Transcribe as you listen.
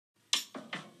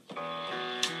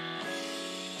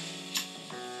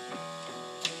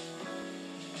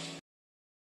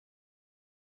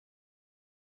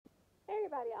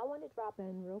everybody, I want to drop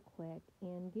in real quick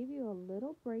and give you a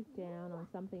little breakdown on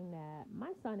something that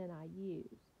my son and I use,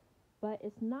 but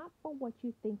it's not for what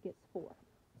you think it's for.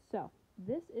 So,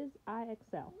 this is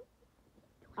IXL.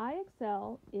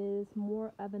 IXL is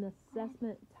more of an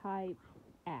assessment type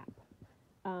app.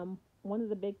 One of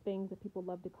the big things that people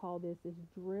love to call this is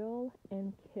drill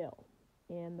and kill.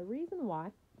 And the reason why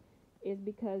is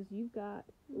because you've got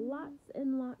lots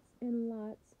and lots and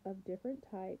lots of different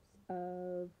types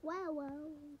of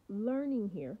learning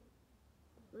here.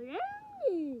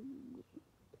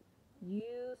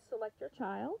 You select your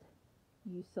child,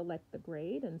 you select the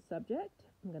grade and subject.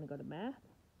 I'm going to go to math,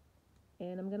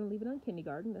 and I'm going to leave it on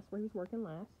kindergarten. That's where he's working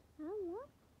last.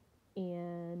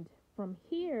 And from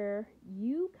here,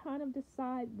 you kind of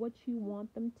decide what you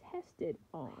want them tested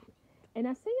on. And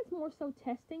I say it's more so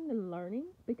testing than learning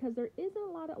because there isn't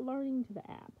a lot of learning to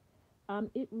the app.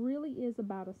 It really is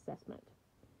about assessment.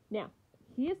 Now,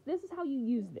 this is how you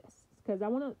use this because I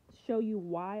want to show you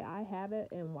why I have it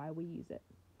and why we use it.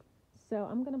 So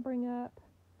I'm going to bring up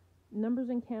numbers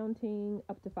and counting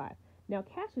up to 5. Now,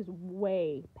 Cash is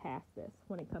way past this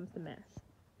when it comes to math.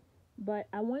 But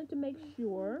I wanted to make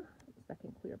sure, if I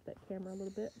can clear up that camera a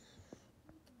little bit.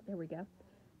 There we go.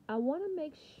 I want to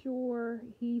make sure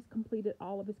he's completed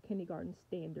all of his kindergarten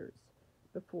standards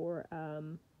before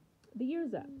the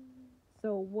year's up.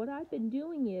 So what I've been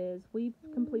doing is we've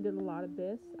completed a lot of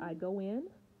this. I go in,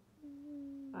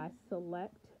 I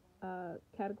select a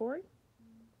category,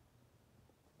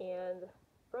 and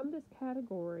from this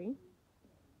category,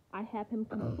 I have him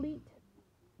complete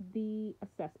the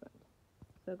assessment.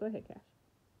 So go ahead, Cash.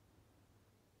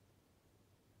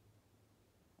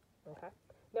 Okay.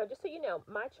 Now, just so you know,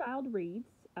 my child reads,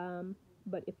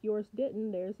 but if yours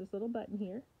didn't, there's this little button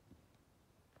here.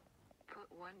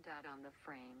 Put one dot on the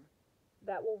frame.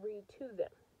 That will read to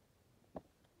them.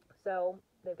 So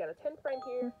they've got a 10 frame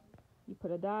here. You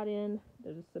put a dot in.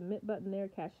 There's a submit button there.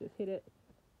 Cash just hit it.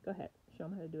 Go ahead. Show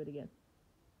them how to do it again.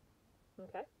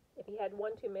 Okay. If you had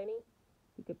one too many,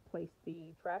 you could place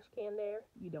the trash can there.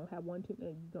 You don't have one too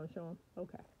many. You're going to show them.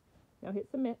 Okay. Now hit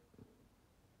submit.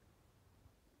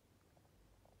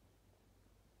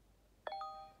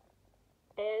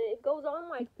 And it goes on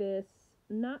like this,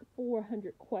 not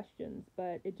 400 questions,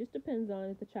 but it just depends on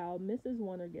if the child misses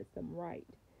one or gets them right.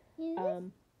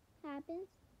 This happens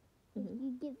if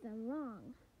you get them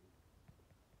wrong.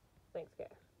 Thanks, Cash.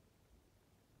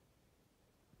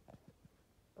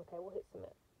 Okay, we'll hit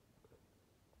submit.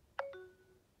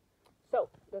 So,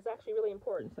 that's actually really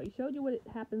important. So, he showed you what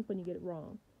happens when you get it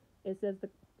wrong. It says the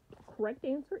correct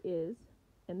answer is,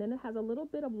 and then it has a little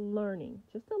bit of learning,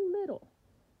 just a little.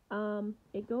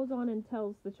 It goes on and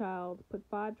tells the child, put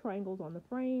 5 triangles on the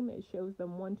frame. It shows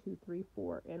them 1, 2, 3,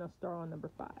 4, and a star on number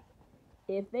 5.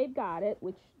 If they've got it,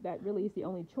 which that really is the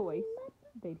only choice,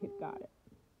 they'd hit got it.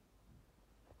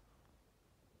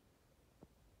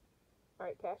 All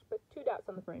right, Cash, put 2 dots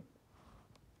on the frame.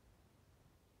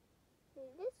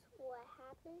 This what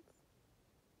happens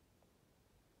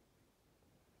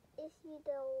if you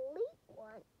delete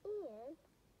one and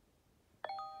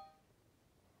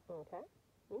Okay,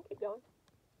 you can keep going.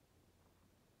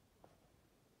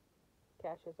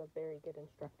 Cash is a very good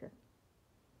instructor.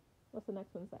 What's the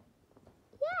next one say?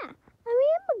 yeah, I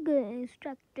am a good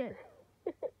instructor.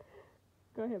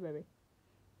 Go ahead, baby.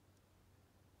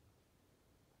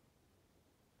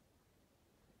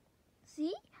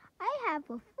 See, I have a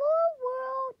full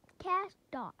world cast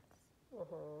dots.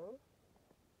 Mm-hmm.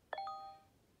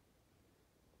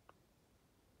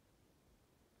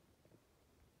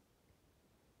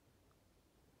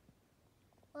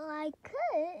 Well, I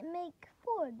could make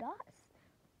 4 dots,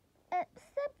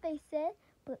 except they said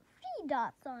put 3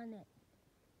 dots on it.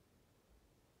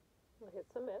 We'll hit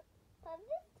submit. But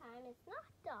this time it's not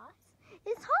dots,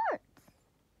 it's hearts.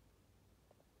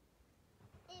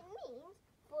 It means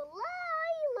for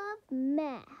I love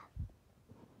math.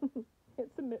 Hit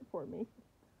submit for me.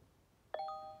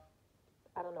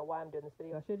 I don't know why I'm doing this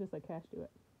video. I should just let Cash do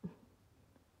it.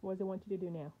 What does it want you to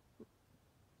do now?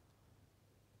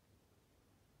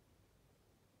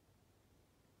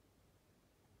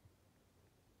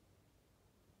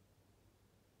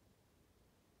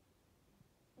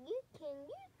 You can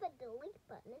use the delete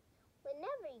button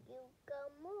whenever you go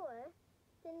more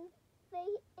than they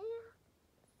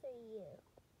answer you.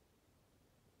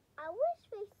 I wish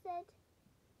they said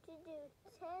to do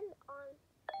 10 on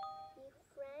the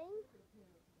frame.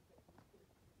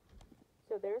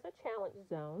 So there's a challenge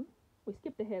zone. We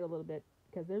skipped ahead a little bit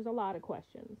because there's a lot of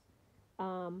questions.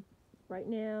 Right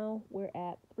now we're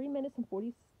at 3 minutes and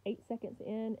 48 seconds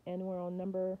in, and we're on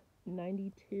number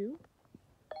 92.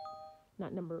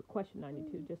 not number, question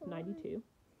 92, just 92.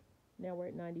 Now we're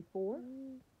at 94.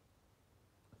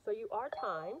 So you are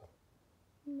timed.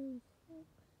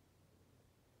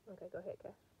 Okay, go ahead,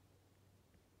 Cash.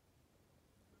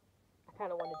 I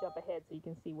kind of want to jump ahead so you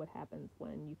can see what happens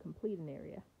when you complete an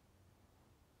area.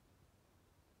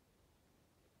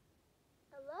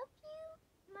 I love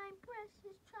you, my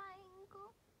precious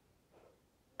triangle.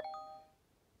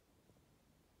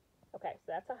 Okay,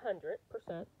 so that's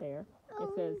 100% there. It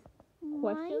Oh, says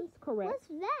questions correct. What's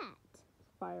that?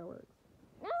 Fireworks.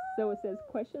 No. So it says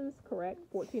questions correct,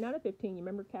 14 out of 15. You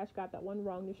remember Cash got that one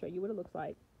wrong to show you what it looks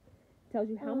like. It tells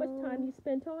you how much time you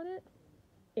spent on it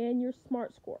and your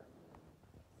SMART score.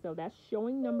 So that's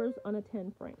showing numbers on a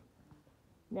 10 frame.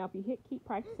 Now if you hit keep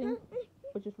practicing,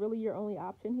 which is really your only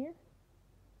option here,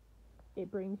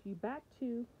 it brings you back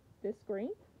to this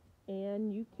screen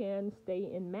and you can stay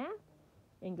in math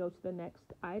and go to the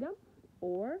next item,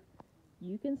 or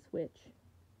you can switch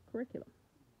curriculum.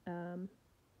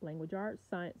 Language arts,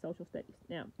 science, social studies.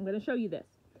 Now, I'm going to show you this.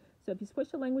 So if you switch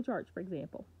to language arts, for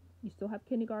example, you still have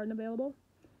kindergarten available.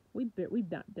 We've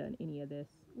not done any of this,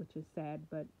 which is sad,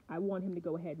 but I want him to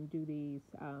go ahead and do these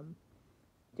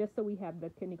just so we have the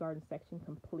kindergarten section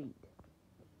complete.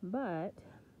 But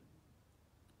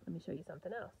let me show you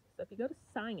something else. So if you go to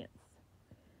science,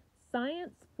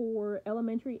 science for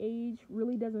elementary age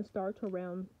really doesn't start to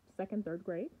around 2nd, 3rd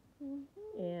grade.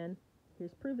 And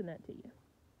here's proving that to you.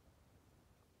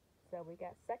 So we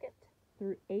got 2nd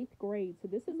through 8th grade. So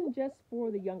this isn't just for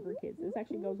the younger kids. This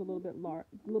actually goes a little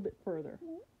bit further.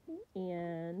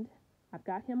 And I've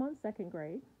got him on 2nd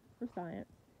grade for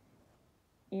science.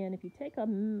 And if you take a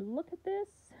look at this,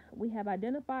 we have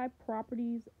identified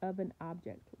properties of an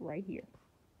object right here.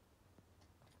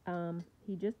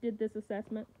 He just did this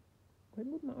assessment. Go ahead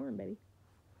and move my arm, baby.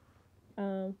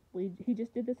 He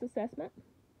just did this assessment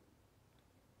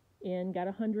and got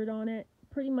 100 on it.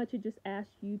 Pretty much it just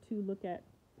asks you to look at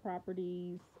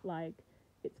properties like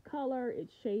its color,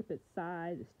 its shape, its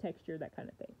size, its texture, that kind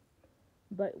of thing.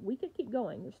 But we could keep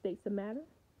going. There's states of matter,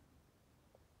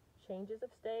 changes of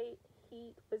state,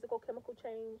 heat, physical chemical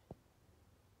change,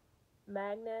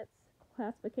 magnets,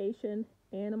 classification,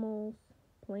 animals,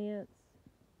 plants,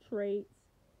 traits.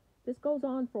 This goes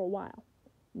on for a while.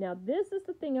 Now this is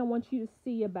the thing I want you to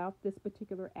see about this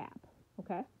particular app,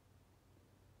 okay?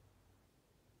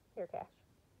 Here, Cash.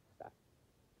 Stop.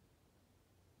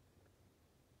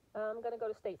 I'm going to go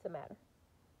to states of matter.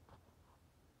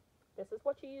 This is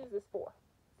what you use this for.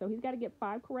 So he's got to get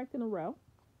 5 correct in a row.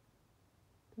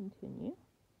 Continue.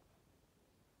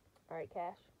 All right,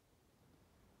 Cash.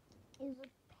 Is a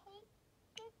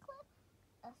paperclip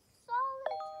a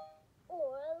solid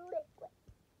or a liquid?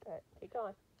 All right, keep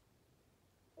going.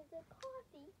 Is a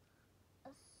coffee a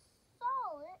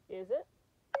solid? Is it?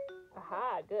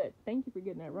 Aha, good. Thank you for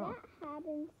getting that wrong. That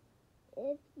happens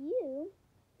if you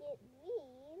get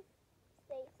these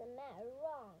states of matter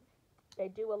wrong. They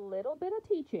do a little bit of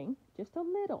teaching, just a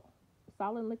little.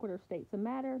 Solid, liquid, or states of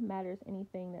matter. Matter is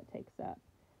anything that takes up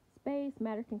space.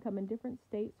 Matter can come in different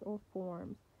states or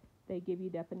forms. They give you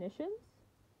definitions.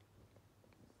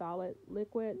 Solid,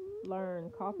 liquid,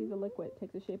 learn. Coffee is a liquid.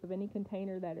 Takes the shape of any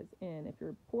container that it's in. If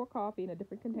you pour coffee in a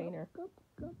different container.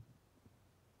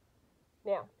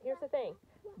 Now, here's the thing.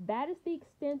 That is the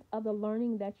extent of the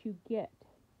learning that you get.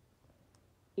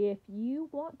 If you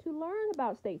want to learn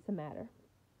about states of matter,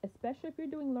 especially if you're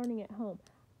doing learning at home,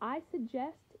 I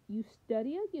suggest you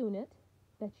study a unit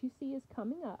that you see is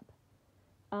coming up,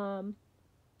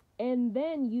 and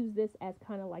then use this as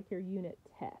kind of like your unit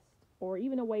test, or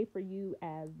even a way for you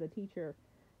as the teacher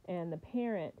and the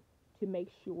parent to make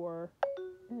sure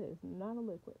that is not a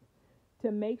liquid,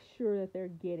 to make sure that they're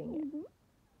getting it.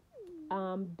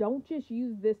 Don't just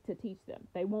use this to teach them.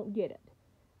 They won't get it.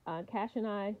 Cash and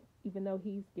I, even though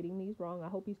he's getting these wrong, I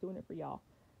hope he's doing it for y'all.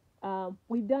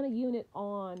 We've done a unit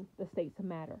on the states of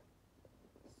matter.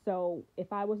 So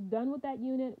if I was done with that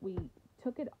unit, we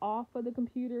took it off of the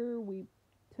computer, we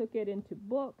took it into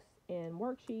books and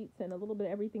worksheets and a little bit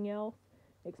of everything else,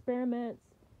 experiments,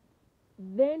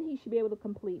 then he should be able to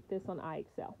complete this on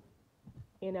IXL.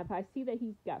 And if I see that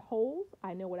he's got holes,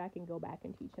 I know what I can go back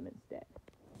and teach him instead.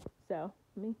 So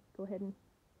let me go ahead and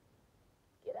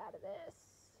get out of this.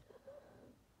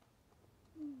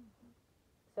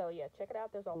 So yeah, check it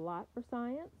out. There's a lot for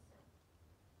science.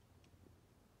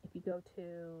 If you go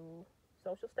to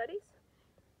social studies,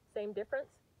 same difference.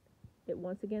 It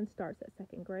once again starts at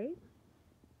 2nd grade.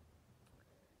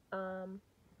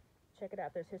 Check it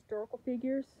out. There's historical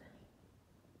figures.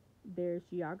 There's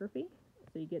geography.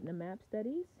 So you get into map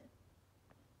studies.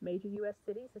 Major U.S.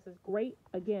 cities. This is great.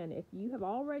 Again, if you have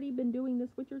already been doing this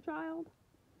with your child,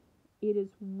 it is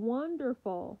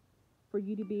wonderful for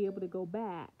you to be able to go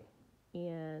back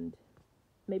and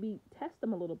maybe test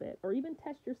them a little bit, or even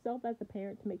test yourself as a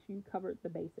parent to make sure you covered the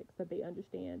basics, that they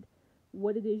understand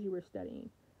what it is you were studying.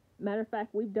 Matter of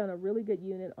fact, we've done a really good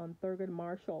unit on Thurgood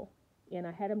Marshall, and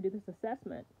I had him do this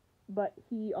assessment, but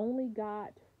he only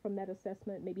got from that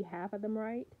assessment maybe half of them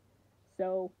right.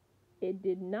 So it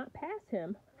did not pass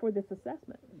him for this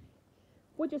assessment,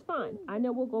 which is fine. I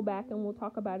know we'll go back and we'll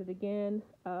talk about it again.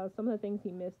 Some of the things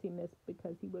he missed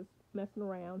because he was messing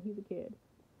around. He's a kid.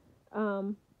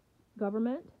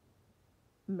 Government,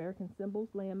 American symbols,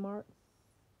 landmarks,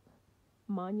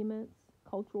 monuments,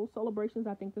 cultural celebrations.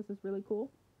 I think this is really cool.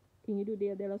 Can you do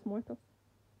Dia de los Muertos?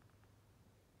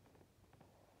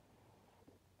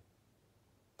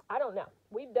 I don't know.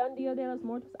 We've done Dia de los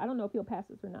Muertos. I don't know if he'll pass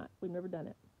this or not. We've never done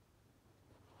it.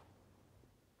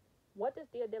 What does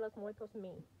Dia de los Muertos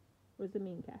mean? What does it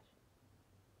mean, Cash?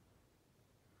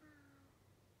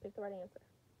 Pick the right answer.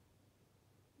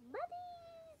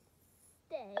 Buddy's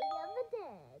Day of the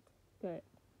Dead. Good.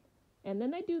 And then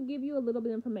they do give you a little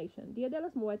bit of information. Dia de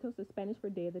los Muertos is Spanish for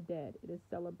Day of the Dead. It is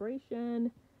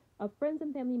celebration of friends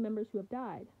and family members who have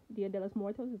died. Dia de los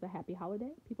Muertos is a happy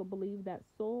holiday. People believe that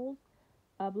souls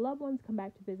of loved ones come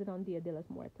back to visit on Dia de los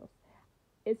Muertos.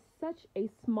 It's such a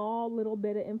small little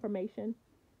bit of information.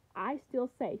 I still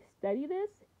say study this,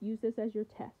 use this as your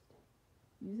test.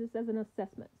 Use this as an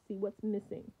assessment. See what's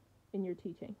missing in your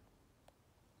teaching.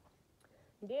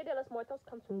 Dia de los Muertos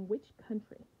comes from which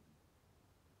country?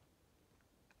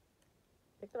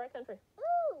 Pick the right country.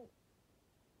 Ooh!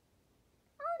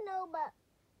 I don't know, but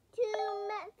to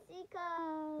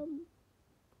Mexico.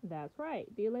 That's right.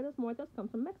 Dia de los Muertos comes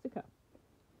from Mexico.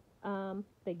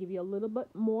 They give you a little bit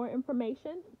more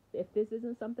information. If this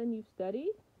isn't something you've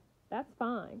studied, that's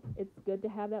fine. It's good to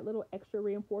have that little extra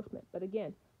reinforcement. But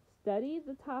again, study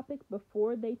the topic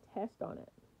before they test on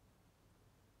it.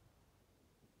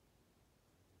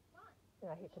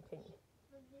 And I hit continue.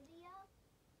 The video?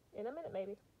 In a minute,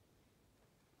 maybe.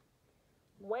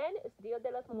 When is Dia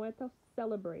de los Muertos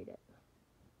celebrated?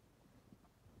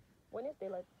 When is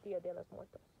Dia de los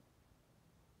Muertos?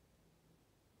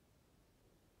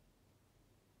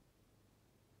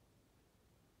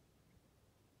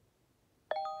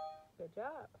 Good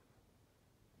job.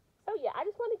 So yeah, I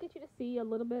just want to get you to see a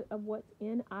little bit of what's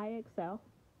in IXL.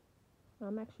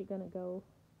 I'm actually going to go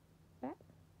back.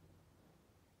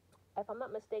 If I'm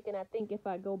not mistaken, I think if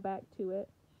I go back to it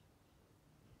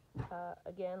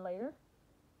again later,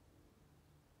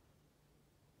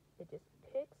 it just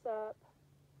picks up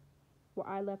where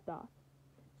I left off.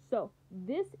 So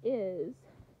this is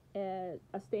a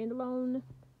standalone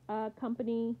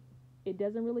company. It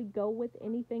doesn't really go with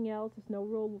anything else. There's no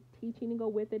real teaching to go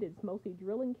with it. It's mostly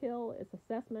drill and kill. It's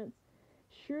assessments.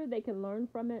 Sure, they can learn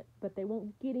from it, but they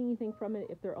won't get anything from it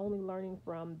if they're only learning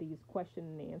from these question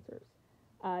and answers.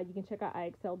 You can check out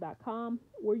IXL.com.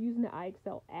 We're using the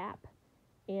IXL app,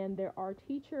 and there are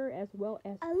teacher as well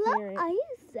as parent. I love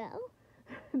IXL.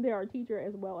 There are teacher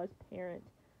as well as parent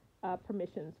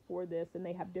permissions for this, and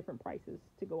they have different prices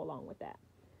to go along with that.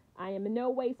 I am in no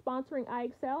way sponsoring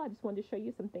IXL. I just wanted to show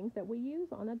you some things that we use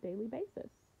on a daily basis.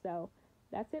 So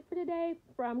that's it for today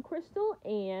from Crystal,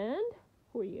 and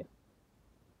who are you?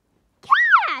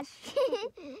 Cash!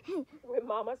 With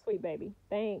Mama Sweet Baby.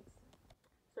 Thanks.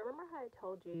 So remember how I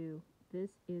told you this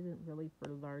isn't really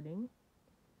for learning?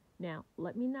 Now,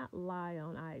 let me not lie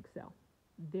on IXL.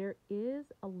 There is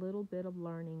a little bit of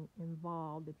learning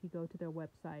involved if you go to their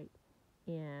website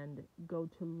and go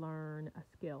to learn a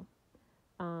skill.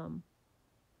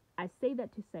 I say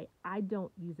that to say I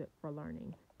don't use it for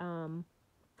learning.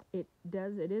 It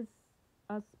is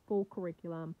a full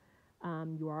curriculum.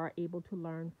 You are able to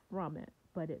learn from it,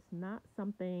 but it's not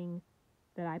something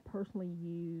that I personally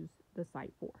use the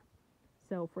site for.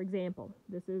 So, for example,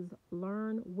 this is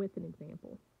learn with an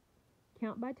example.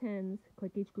 Count by tens,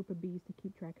 click each group of bees to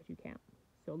keep track as you count.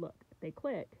 So look, if they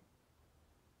click,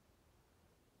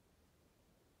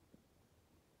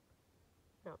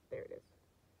 oh, there it is.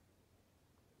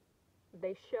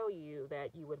 They show you that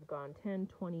you would have gone 10,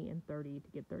 20, and 30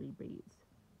 to get 30 beads.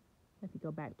 If you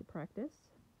go back to practice,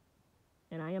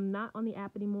 and I am not on the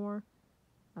app anymore,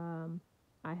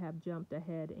 I have jumped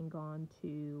ahead and gone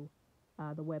to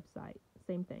the website.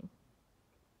 Same thing.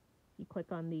 You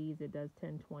click on these, it does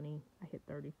 10, 20, I hit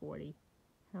 30, 40.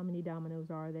 How many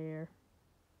dominoes are there?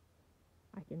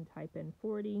 I can type in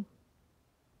 40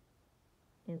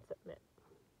 and submit.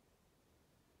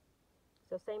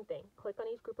 So same thing, click on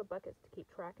each group of buckets to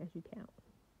keep track as you count.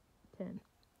 10,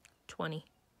 20,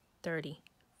 30,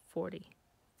 40,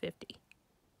 50.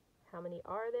 How many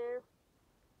are there?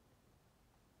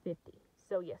 50.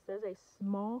 So yes, there's a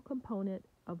small component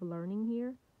of learning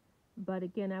here, but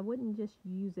again, I wouldn't just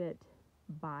use it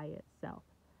by itself.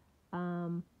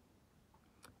 Um,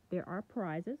 there are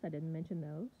prizes. I didn't mention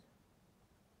those.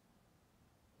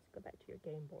 Let's go back to your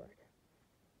game board.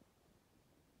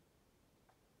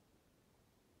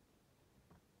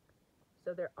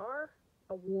 So there are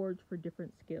awards for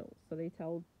different skills. So they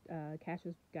tell Cash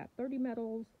has got 30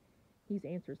 medals. He's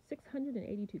answered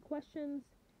 682 questions.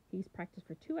 He's practiced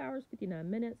for 2 hours, 59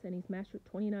 minutes, and he's mastered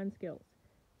 29 skills.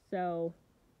 So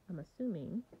I'm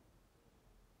assuming,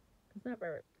 because I've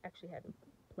never actually had him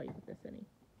play with this any.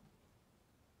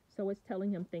 So it's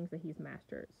telling him things that he's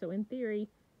mastered. So in theory,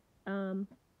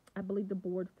 I believe the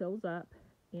board fills up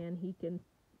and he can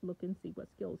look and see what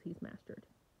skills he's mastered.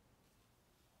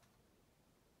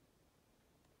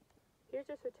 Here's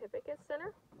your certificate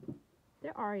center.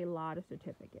 There are a lot of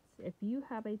certificates. If you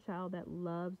have a child that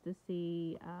loves to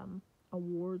see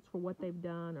awards for what they've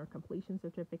done or completion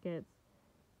certificates,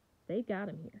 they've got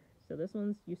them here. So this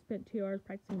one's, you spent 2 hours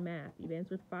practicing math. You've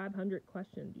answered 500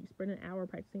 questions. You spent an hour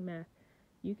practicing math.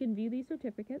 You can view these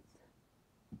certificates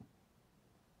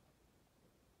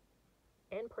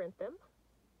and print them.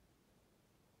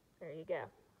 There you go.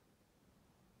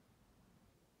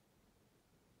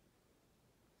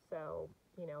 So,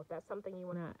 you know, if that's something you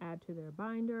want to add to their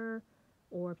binder,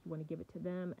 or if you want to give it to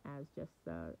them as just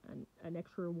an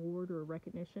extra award or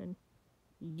recognition,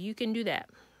 you can do that.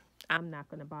 I'm not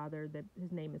going to bother that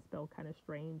his name is spelled kind of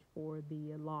strange for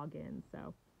the login.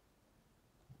 So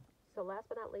last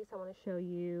but not least, I want to show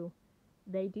you,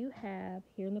 they do have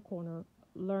here in the corner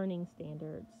learning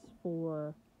standards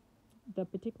for the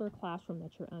particular classroom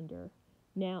that you're under.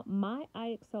 Now, my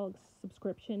IXL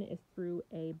subscription is through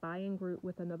a buy-in group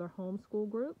with another homeschool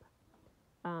group.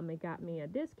 It got me a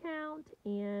discount,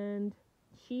 and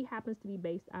she happens to be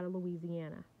based out of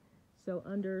Louisiana. So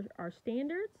under our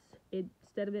standards,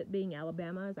 instead of it being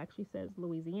Alabama, it actually says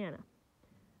Louisiana.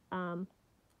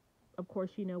 Of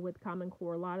course, you know, with Common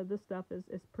Core, a lot of the stuff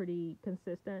is pretty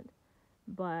consistent.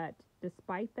 But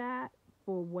despite that,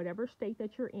 for whatever state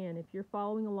that you're in, if you're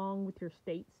following along with your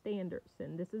state standards,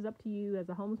 and this is up to you as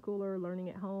a homeschooler learning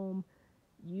at home,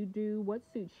 you do what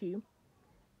suits you.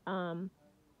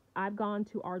 I've gone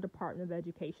to our Department of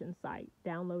Education site,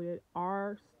 downloaded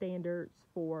our standards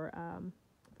for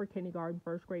kindergarten,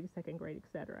 first grade, second grade,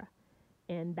 etc.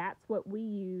 And that's what we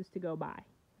use to go by.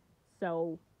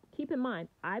 So keep in mind,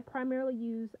 I primarily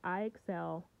use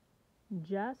IXL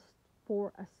just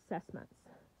for assessments.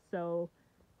 So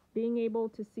being able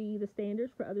to see the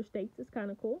standards for other states is kind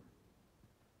of cool.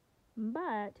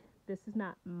 But this is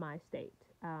not my state.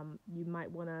 You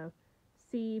might want to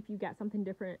see if you got something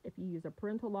different if you use a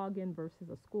parental login versus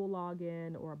a school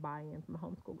login or a buy-in from a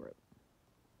homeschool group.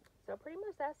 So pretty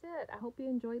much that's it. I hope you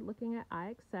enjoyed looking at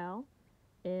IXL,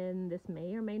 and this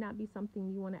may or may not be something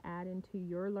you want to add into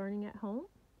your learning at home.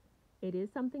 It is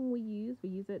something we use. We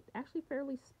use it actually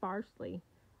fairly sparsely.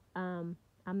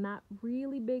 I'm not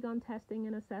really big on testing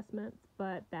and assessments,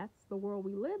 but that's the world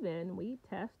we live in. We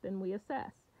test and we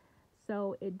assess.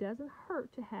 So it doesn't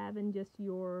hurt to have in just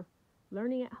your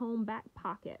learning at home back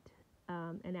pocket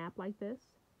an app like this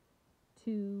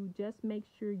to just make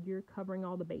sure you're covering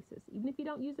all the bases. Even if you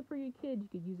don't use it for your kid, you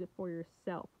could use it for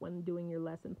yourself when doing your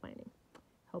lesson planning.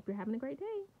 Hope you're having a great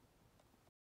day.